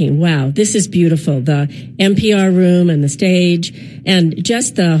was thinking. Wow, this is beautiful. The NPR room and the stage and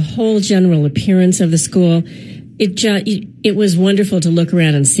just the whole general appearance of the school. It was wonderful to look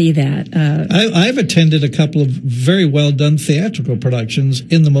around and see that. I've attended a couple of very well done theatrical productions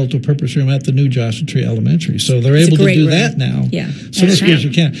in the multipurpose room at the new Joshua Tree Elementary, so they're able to do that now. Yeah, so the schools you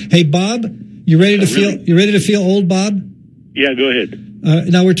can. Hey, Bob, you ready to feel old, Bob? Yeah, go ahead.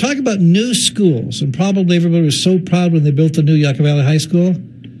 Now we're talking about new schools, and probably everybody was so proud when they built the new Yucca Valley High School.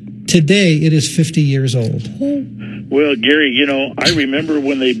 Today, it is 50 years old. Well, Gary, I remember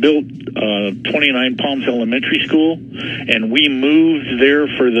when they built 29 Palms Elementary School, and we moved there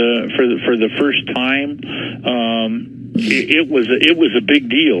for the first time. It was a big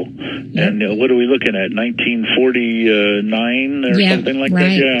deal. And what are we looking at? 1949 or something like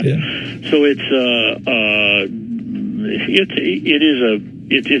that. Yeah. So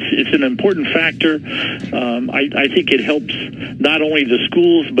it's an important factor. I think it helps not only the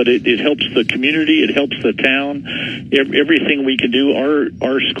schools, but it helps the community. It helps the town. Everything we can do.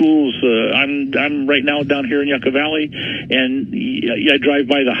 Our schools. I'm right now down here in Yucca Valley, and I drive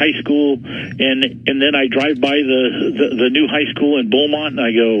by the high school, and then I drive by the new high school in Beaumont, and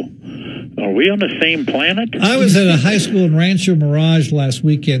I go, are we on the same planet? I was at a high school in Rancho Mirage last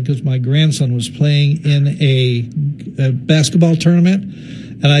weekend because my grandson was playing in a basketball tournament.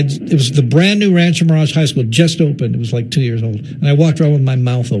 And it was the brand new Rancho Mirage High School, just opened. It was like 2 years old, and I walked around with my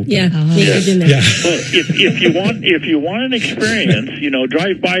mouth open. Yeah. Well, if you want an experience,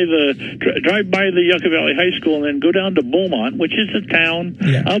 drive by the Yucca Valley High School, and then go down to Beaumont, which is a town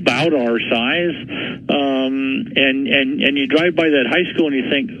about our size, and you drive by that high school, and you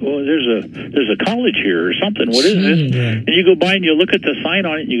think, oh, there's a college here or something. What is this? And you go by and you look at the sign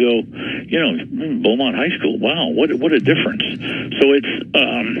on it, and you go, Beaumont High School. Wow, what a difference. So it's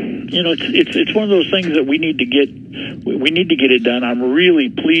one of those things that we need to get it done. I'm really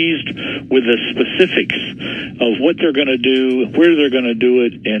pleased with the specifics of what they're going to do, where they're going to do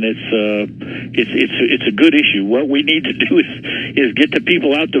it, and it's a good issue. What we need to do is get the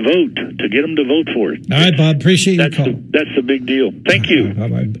people out to vote, to get them to vote for it. All right, Bob, appreciate your call. That's the big deal. Thank you.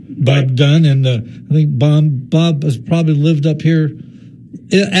 Bob Dunn, and I think Bob has probably lived up here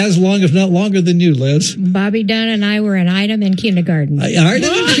as long, if not longer, than you, Liz. Bobby Dunn and I were an item in kindergarten. Item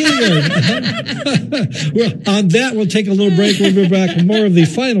in kindergarten. Well, on that, we'll take a little break. We'll be back with more of the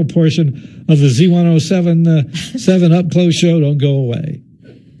final portion of the Z107 Up Close show. Don't go away.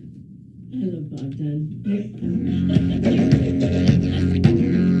 I love Bob Dunn.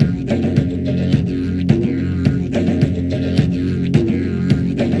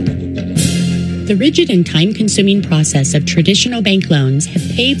 The rigid and time-consuming process of traditional bank loans have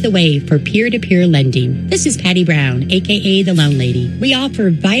paved the way for peer-to-peer lending. This is Patty Brown, aka the Loan Lady. We offer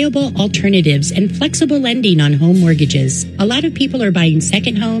viable alternatives and flexible lending on home mortgages. A lot of people are buying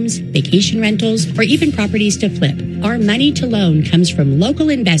second homes, vacation rentals, or even properties to flip. Our money to loan comes from local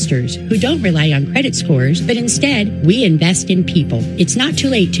investors who don't rely on credit scores, but instead, we invest in people. It's not too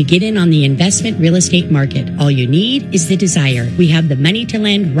late to get in on the investment real estate market. All you need is the desire. We have the money to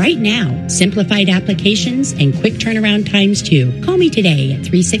lend right now. Simplified applications and quick turnaround times too. Call me today at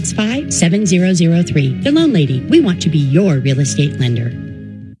 365-7003. The Loan Lady. We want to be your real estate lender.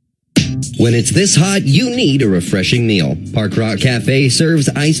 When it's this hot, you need a refreshing meal. Park Rock Cafe serves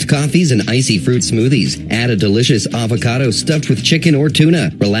iced coffees and icy fruit smoothies. Add a delicious avocado stuffed with chicken or tuna.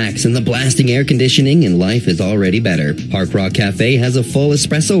 Relax in the blasting air conditioning and life is already better. Park Rock Cafe has a full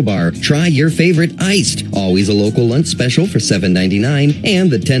espresso bar. Try your favorite iced. Always a local lunch special for $7.99. And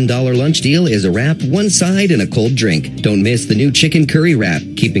the $10 lunch deal is a wrap, one side, and a cold drink. Don't miss the new chicken curry wrap.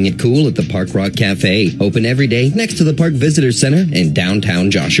 Keeping it cool at the Park Rock Cafe. Open every day next to the Park Visitor Center in downtown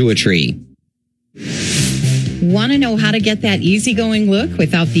Joshua Tree. Want to know how to get that easygoing look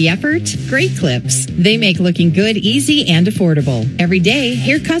without the effort? Great Clips. They make looking good easy and affordable. Every day,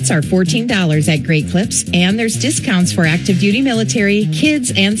 haircuts are $14 at Great Clips, and there's discounts for active duty military,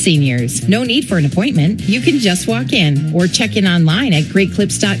 kids, and seniors. No need for an appointment. You can just walk in or check in online at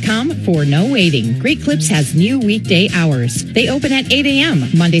greatclips.com for no waiting. Great Clips has new weekday hours. They open at 8 a.m.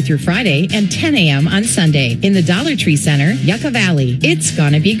 Monday through Friday and 10 a.m. on Sunday in the Dollar Tree Center, Yucca Valley. It's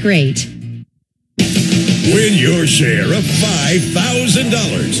gonna be great. Win your share of $5,000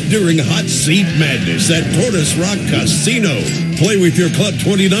 during Hot Seat Madness at Tortoise Rock Casino. Play with your Club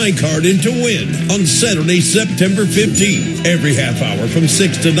 29 card in to win on Saturday, September 15th. Every half hour from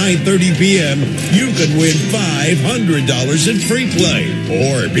 6 to 9:30 p.m., you can win $500 in free play.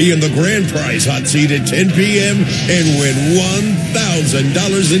 Or be in the grand prize hot seat at 10 p.m. and win $1,000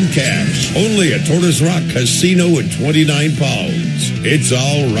 in cash. Only at Tortoise Rock Casino in 29 Palms. It's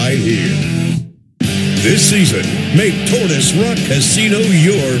all right here. This season, make Tortoise Rock Casino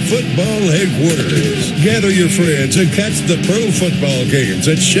your football headquarters. Gather your friends and catch the pro football games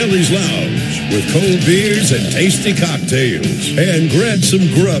at Shelley's Lounge with cold beers and tasty cocktails. And grab some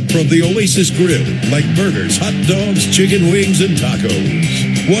grub from the Oasis Grill, like burgers, hot dogs, chicken wings, and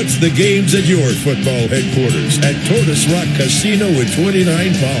tacos. Watch the games at your football headquarters at Tortoise Rock Casino in 29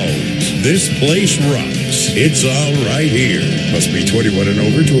 Palms. This place rocks. It's all right here. Must be 21 and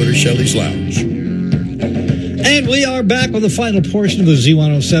over to enter Shelley's Lounge. And we are back with the final portion of the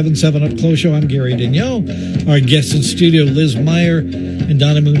Z107 7 Up Close Show. I'm Gary Daigneault. Our guests in studio, Liz Meyer and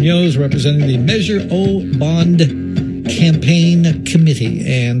Donna Munoz, representing the Measure O Bond Campaign Committee.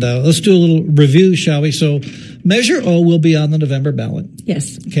 And let's do a little review, shall we? So Measure O will be on the November ballot.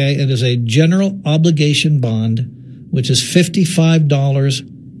 Yes. Okay. It is a general obligation bond, which is $55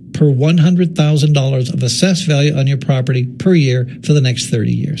 per $100,000 of assessed value on your property per year for the next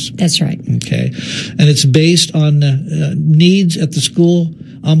 30 years. That's right. Okay. And it's based on needs at the school,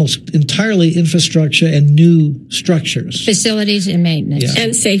 almost entirely infrastructure and new structures. Facilities and maintenance. Yeah.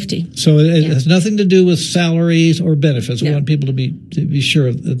 And safety. So it has nothing to do with salaries or benefits. We want people to be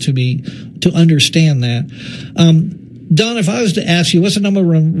sure to understand that. Don, if I was to ask you, what's the number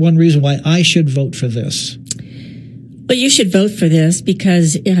one reason why I should vote for this? Well, you should vote for this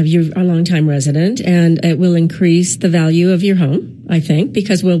because you're a longtime resident, and it will increase the value of your home, I think,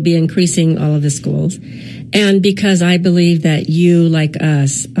 because we'll be increasing all of the schools. And because I believe that you, like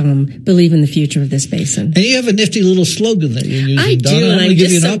us, believe in the future of this basin. And you have a nifty little slogan that you're using, I Donna. do, I'm and going to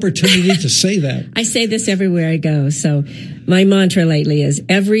give you an opportunity to say that. I say this everywhere I go. So my mantra lately is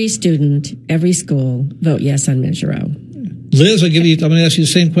every student, every school, vote yes on Measure O. Liz, I'm going to ask you the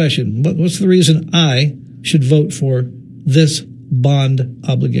same question. What's the reason I should vote for this bond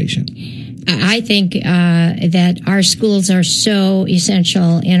obligation? I think that our schools are so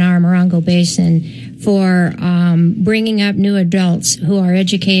essential in our Morongo Basin for bringing up new adults who are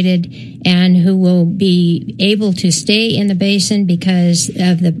educated and who will be able to stay in the basin because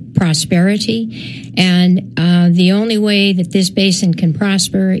of the prosperity. And the only way that this basin can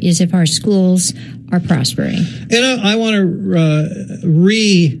prosper is if our schools are prospering. I want to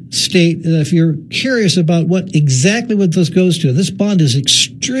restate that if you're curious about what this goes to, this bond is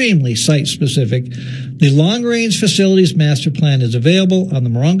extremely site-specific. The Long-Range Facilities Master Plan is available on the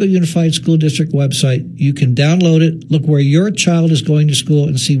Morongo Unified School District website. You can download it, look where your child is going to school,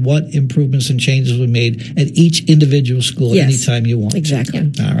 and see what improvements and changes we made at each individual school anytime you want. Exactly.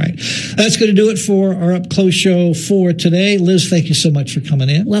 All right. That's going to do it for our Up Close show for today. Liz, thank you so much for coming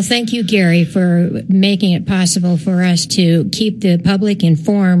in. Well, thank you, Gary, for making it possible for us to keep the public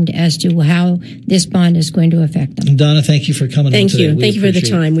informed as to how this bond is going to affect them. And Donna, thank you for coming in today. Thank you for the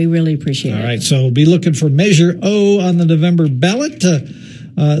time. We really appreciate it. All right. So be looking for Measure O on the November ballot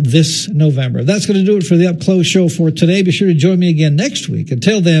this November. That's going to do it for the Up Close show for today. Be sure to join me again next week.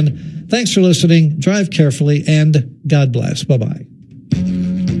 Until then, Thanks for listening. Drive carefully, and God bless. Bye-bye.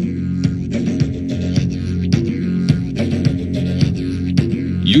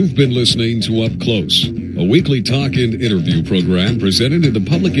 You've been listening to Up Close, a weekly talk and interview program presented in the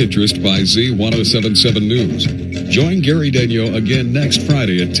public interest by Z1077 News. Join Gary Daigneault again next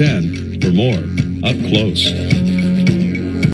Friday at 10 for more Up Close.